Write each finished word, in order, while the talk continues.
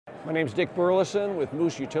My name's Dick Burleson with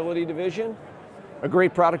Moose Utility Division. A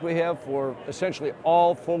great product we have for essentially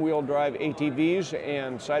all four-wheel drive ATVs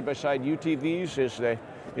and side-by-side UTVs is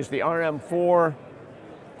the RM4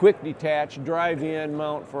 quick detach drive-in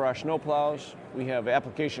mount for our snow plows. We have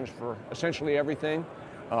applications for essentially everything.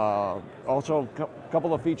 Also, a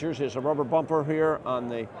couple of features is a rubber bumper here on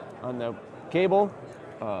the cable.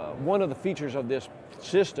 One of the features of this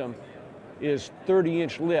system is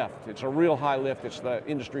 30-inch lift. It's a real high lift. It's the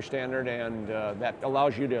industry standard, and that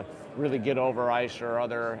allows you to really get over ice or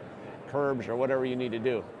other curbs or whatever you need to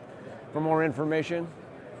do. For more information,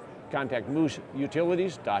 contact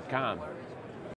mooseutilities.com.